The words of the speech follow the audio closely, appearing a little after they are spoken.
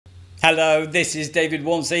Hello, this is David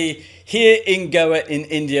Walmsley here in Goa in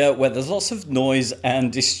India, where there's lots of noise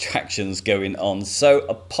and distractions going on. So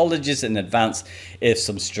apologies in advance if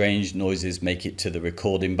some strange noises make it to the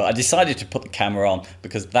recording, but I decided to put the camera on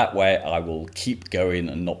because that way I will keep going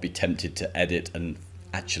and not be tempted to edit and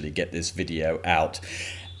actually get this video out.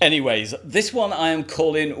 Anyways, this one I am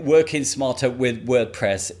calling Working Smarter with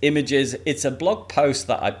WordPress Images. It's a blog post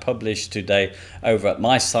that I published today over at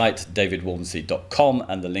my site, davidwalmsley.com,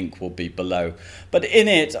 and the link will be below. But in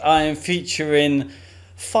it, I am featuring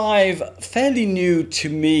 5 fairly new to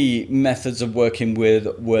me methods of working with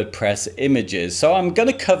WordPress images. So I'm going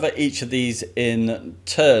to cover each of these in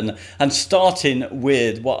turn and starting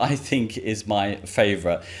with what I think is my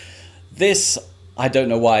favorite. This, I don't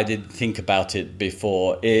know why I didn't think about it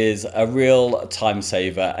before, is a real time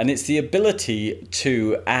saver, and it's the ability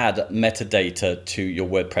to add metadata to your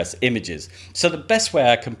WordPress images. So the best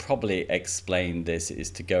way I can probably explain this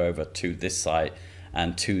is to go over to this site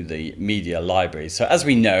and to the media library. So as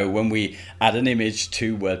we know, when we add an image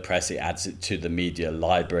to WordPress, it adds it to the media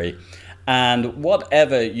library, and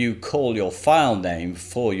whatever you call your file name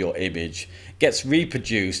for your image gets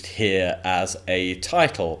reproduced here as a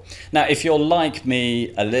title. Now, if you're like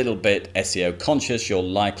me, a little bit SEO conscious, you're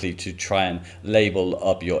likely to try and label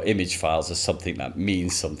up your image files as something that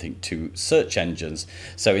means something to search engines.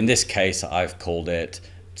 So in this case, I've called it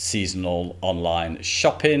seasonal online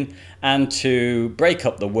shopping, and to break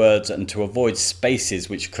up the words and to avoid spaces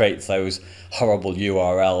which create those horrible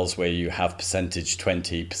URLs where you have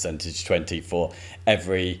 %20 for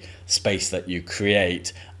every space that you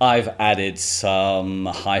create, I've added some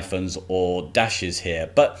hyphens or dashes here,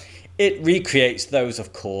 but it recreates those,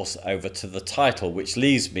 of course, over to the title, which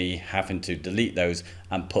leaves me having to delete those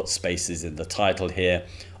and put spaces in the title here.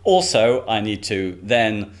 Also, I need to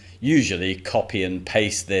then usually copy and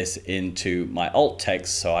paste this into my alt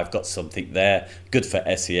text, so I've got something there, good for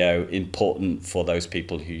SEO, important for those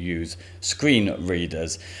people who use screen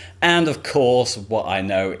readers. And of course, what I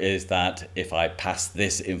know is that if I pass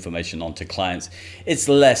this information on to clients, it's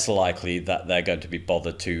less likely that they're going to be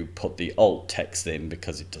bothered to put the alt text in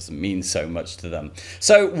because it doesn't mean so much to them.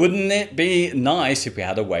 So wouldn't it be nice if we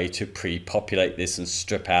had a way to pre-populate this and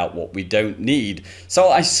strip out what we don't need? So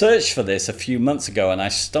I searched for this a few months ago and I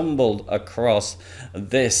stumbled across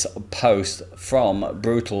this post from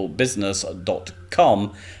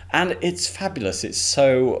brutalbusiness.com, and it's fabulous. It's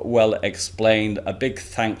so well explained. A big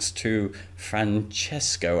thanks to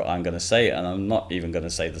Francesco, I'm going to say, and I'm not even going to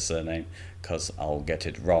say the surname because I'll get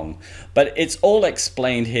it wrong. But it's all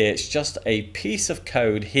explained here. It's just a piece of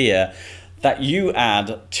code here that you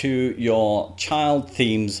add to your child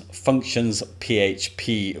themes functions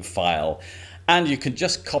PHP file. And you can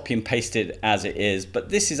just copy and paste it as it is, but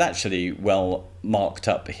this is actually well marked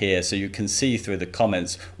up here so you can see through the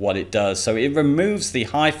comments what it does. So it removes the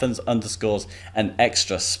hyphens, underscores and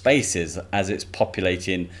extra spaces as it's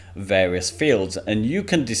populating various fields, and you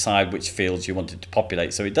can decide which fields you want it to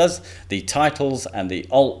populate. So it does the titles and the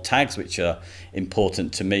alt tags, which are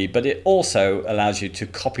important to me, but it also allows you to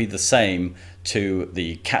copy the same to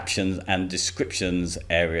the captions and descriptions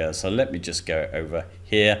area. So let me just go over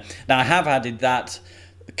here. Now I have added that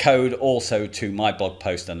code also to my blog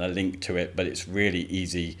post and a link to it, but it's really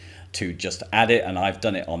easy to just add it, and I've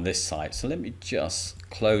done it on this site. So let me just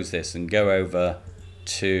close this and go over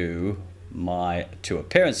to my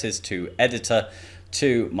appearances, to editor,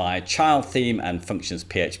 to my child theme and functions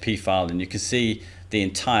PHP file, and you can see the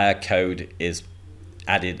entire code is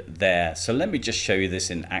added there. So let me just show you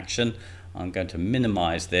this in action. I'm going to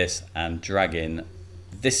minimize this and drag in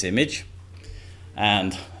this image,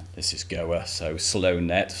 and this is Goa, so slow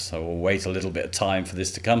net, so we'll wait a little bit of time for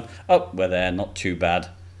this to come. Oh, we're there, not too bad.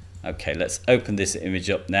 Okay, let's open this image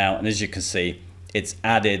up now, and as you can see, it's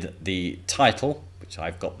added the title, which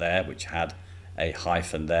I've got there, which had a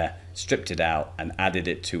hyphen there, stripped it out and added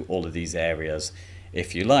it to all of these areas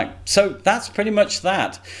if you like. So that's pretty much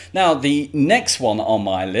that. Now the next one on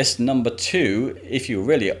my list, number 2, if you're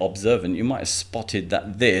really observant, you might have spotted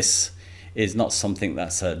that this is not something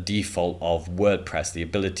that's a default of WordPress, the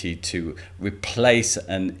ability to replace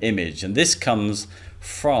an image. And this comes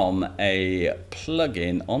from a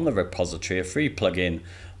plugin on the repository, a free plugin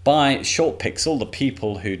by ShortPixel, the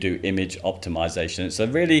people who do image optimization. It's a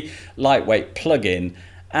really lightweight plugin,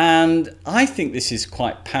 and I think this is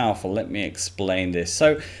quite powerful. Let me explain this.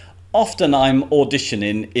 So Often I'm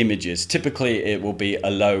auditioning images. Typically it will be a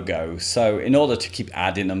logo. So in order to keep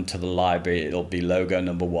adding them to the library, it'll be logo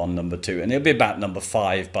number 1, number 2, and it'll be about number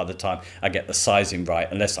 5 by the time I get the sizing right,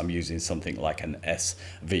 unless I'm using something like an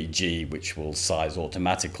SVG, which will size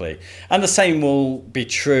automatically. And the same will be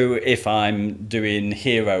true if I'm doing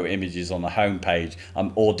hero images on the home page.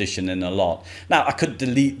 I'm auditioning a lot. Now I could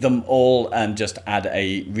delete them all and just add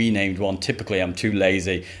a renamed one. Typically I'm too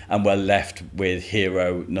lazy and we're left with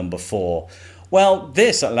hero number 4. Well,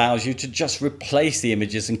 this allows you to just replace the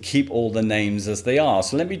images and keep all the names as they are.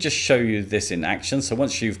 So let me just show you this in action. So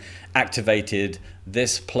once you've activated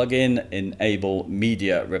this plugin, enable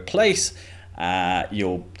media replace,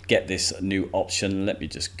 you'll get this new option. Let me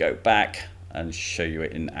just go back and show you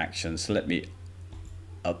it in action. So let me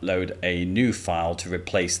upload a new file to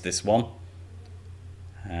replace this one.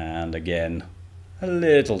 And again, a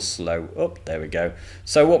little slow. Oh, there we go.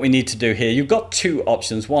 So what we need to do here, you've got 2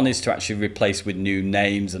 options. One is to actually replace with new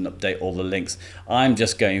names and update all the links. I'm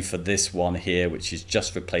just going for this one here, which is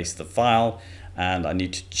just replace the file, and I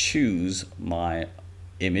need to choose my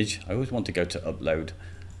image. I always want to go to upload.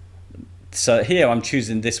 So here I'm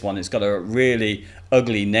choosing this one. It's got a really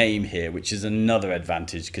ugly name here, which is another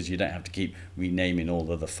advantage because you don't have to keep renaming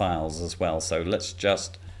all of the files as well. So let's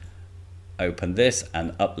just open this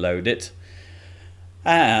and upload it.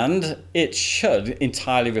 And it should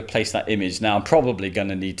entirely replace that image. Now I'm probably going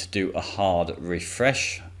to need to do a hard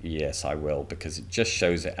refresh. Yes, I will, because it just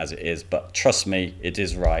shows it as it is, but trust me, it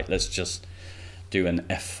is right. Let's just do an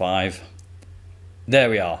F5. There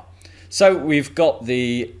we are. So we've got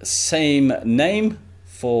the same name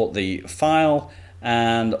for the file,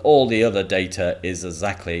 and all the other data is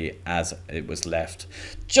exactly as it was left.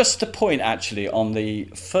 Just a point actually on the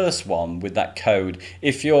first one with that code,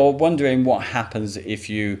 if you're wondering what happens if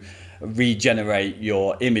you regenerate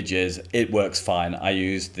your images, it works fine. I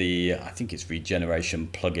used the, I think it's regeneration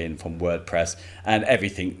plugin from WordPress, and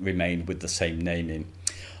everything remained with the same naming.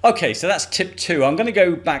 Okay, so that's tip 2. I'm going to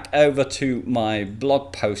go back over to my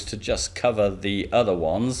blog post to just cover the other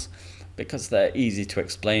ones, because they're easy to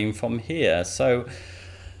explain from here. So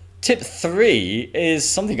tip 3 is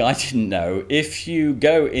something I didn't know. If you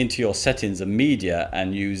go into your settings and media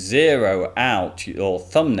and you zero out your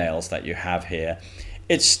thumbnails that you have here,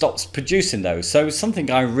 it stops producing those. So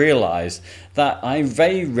something I realized that I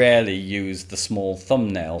very rarely use the small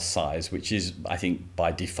thumbnail size, which is I think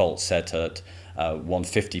by default set at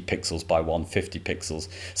 150 pixels by 150 pixels.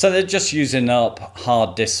 So they're just using up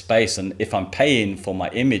hard disk space, and if I'm paying for my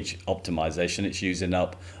image optimization, it's using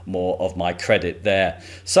up more of my credit there.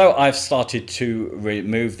 So I've started to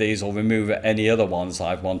remove these or remove any other ones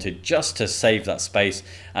I've wanted, just to save that space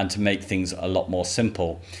and to make things a lot more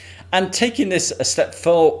simple. And taking this a step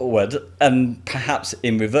forward, and perhaps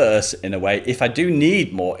in reverse in a way, if I do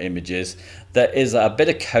need more images, there is a bit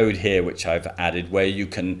of code here which I've added where you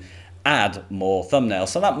can add more thumbnails.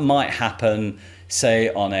 So that might happen, say,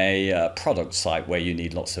 on a product site where you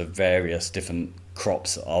need lots of various different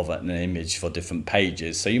crops of an image for different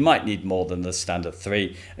pages. So you might need more than the standard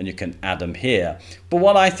 3, and you can add them here. But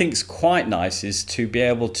what I think is quite nice is to be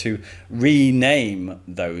able to rename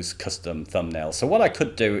those custom thumbnails. So what I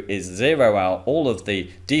could do is zero out all of the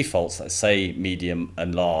defaults, let's say medium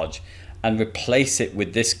and large, and replace it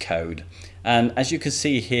with this code. And as you can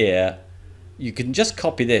see here, you can just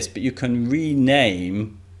copy this, but you can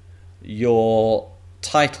rename your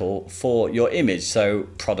title for your image. So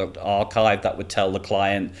product archive, that would tell the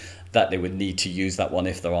client that they would need to use that one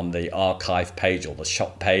if they're on the archive page or the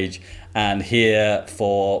shop page. And here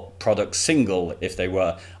for product single, if they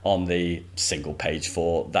were on the single page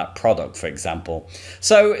for that product, for example.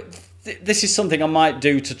 So this is something I might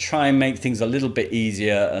do to try and make things a little bit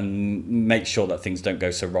easier and make sure that things don't go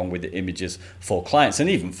so wrong with the images for clients and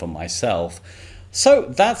even for myself. So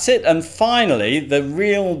that's it. And finally, the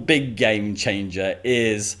real big game changer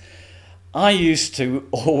is I used to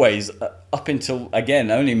always, up until, again,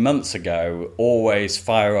 only months ago, always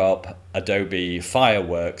fire up Adobe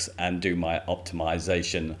Fireworks and do my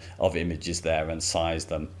optimization of images there and size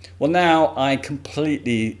them. Well, now I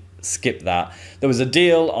completely skip that. There was a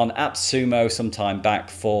deal on Appsumo some time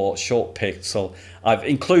back for ShortPixel. I've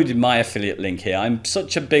included my affiliate link here. I'm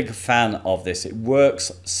such a big fan of this. It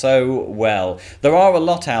works so well. There are a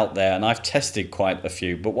lot out there and I've tested quite a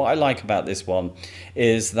few, but what I like about this one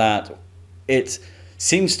is that it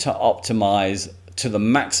seems to optimize to the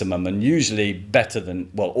maximum, and usually better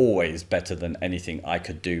than, well, always better than anything I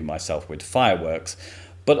could do myself with Fireworks.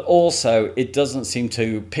 But also it doesn't seem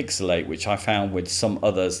to pixelate, which I found with some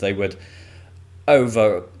others. They would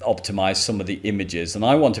over optimize some of the images, and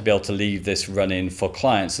I want to be able to leave this running for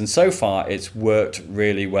clients, and so far it's worked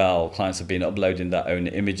really well. Clients have been uploading their own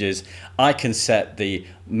images. I can set the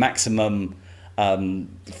maximum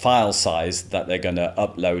file size that they're going to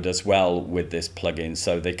upload as well with this plugin,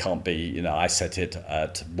 so they can't be, you know, I set it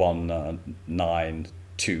at 1920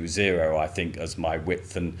 I think as my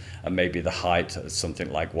width, and maybe the height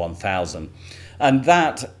something like 1000, and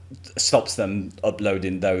that stops them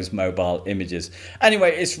uploading those mobile images.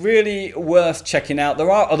 Anyway, it's really worth checking out. There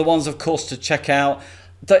are other ones, of course, to check out.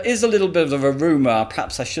 There is a little bit of a rumor,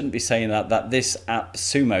 perhaps I shouldn't be saying that this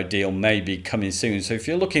Appsumo deal may be coming soon. So if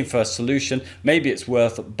you're looking for a solution, maybe it's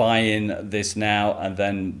worth buying this now and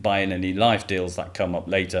then buying any live deals that come up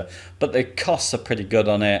later. But the costs are pretty good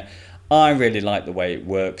on it. I really like the way it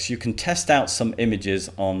works. You can test out some images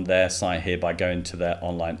on their site here by going to their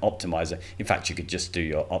online optimizer. In fact, you could just do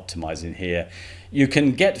your optimizing here. You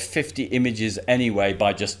can get 50 images anyway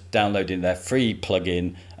by just downloading their free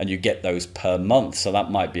plugin, and you get those per month. So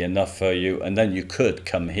that might be enough for you. And then you could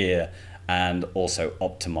come here and also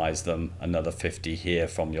optimize them, another 50 here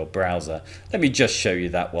from your browser. Let me just show you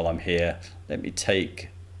that while I'm here. Let me take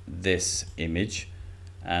this image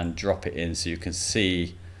and drop it in so you can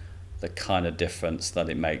see the kind of difference that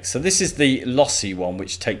it makes. So this is the lossy one,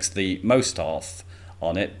 which takes the most off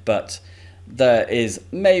on it, but there is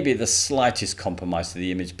maybe the slightest compromise to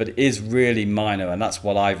the image, but it is really minor, and that's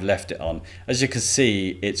what I've left it on. As you can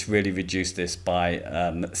see, it's really reduced this by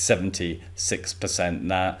 76%.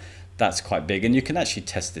 Now that's quite big, and you can actually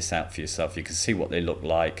test this out for yourself. You can see what they look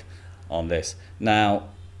like on this. Now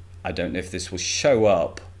I don't know if this will show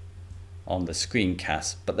up on the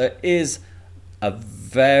screencast, but there is a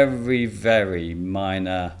very, very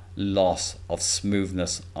minor loss of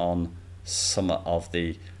smoothness on some of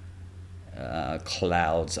the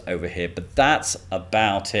clouds over here, but that's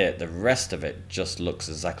about it. The rest of it just looks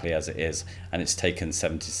exactly as it is, and it's taken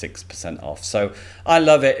 76% off. So I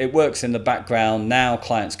love it. It works in the background. Now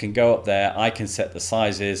clients can go up there, I can set the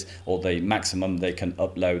sizes or the maximum they can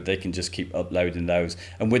upload. They can just keep uploading those,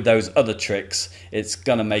 and with those other tricks it's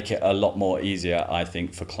gonna make it a lot more easier, I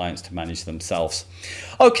think, for clients to manage themselves.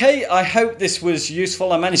 Okay, I hope this was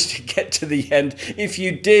useful. I managed to get to the end. If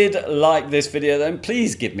you did like this video, then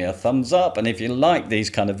please give me a thumbs up, and if you like these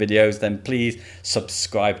kind of videos, then please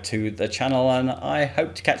subscribe to the channel, and I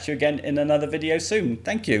hope to catch you again in another video soon.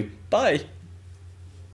 Thank you. Bye.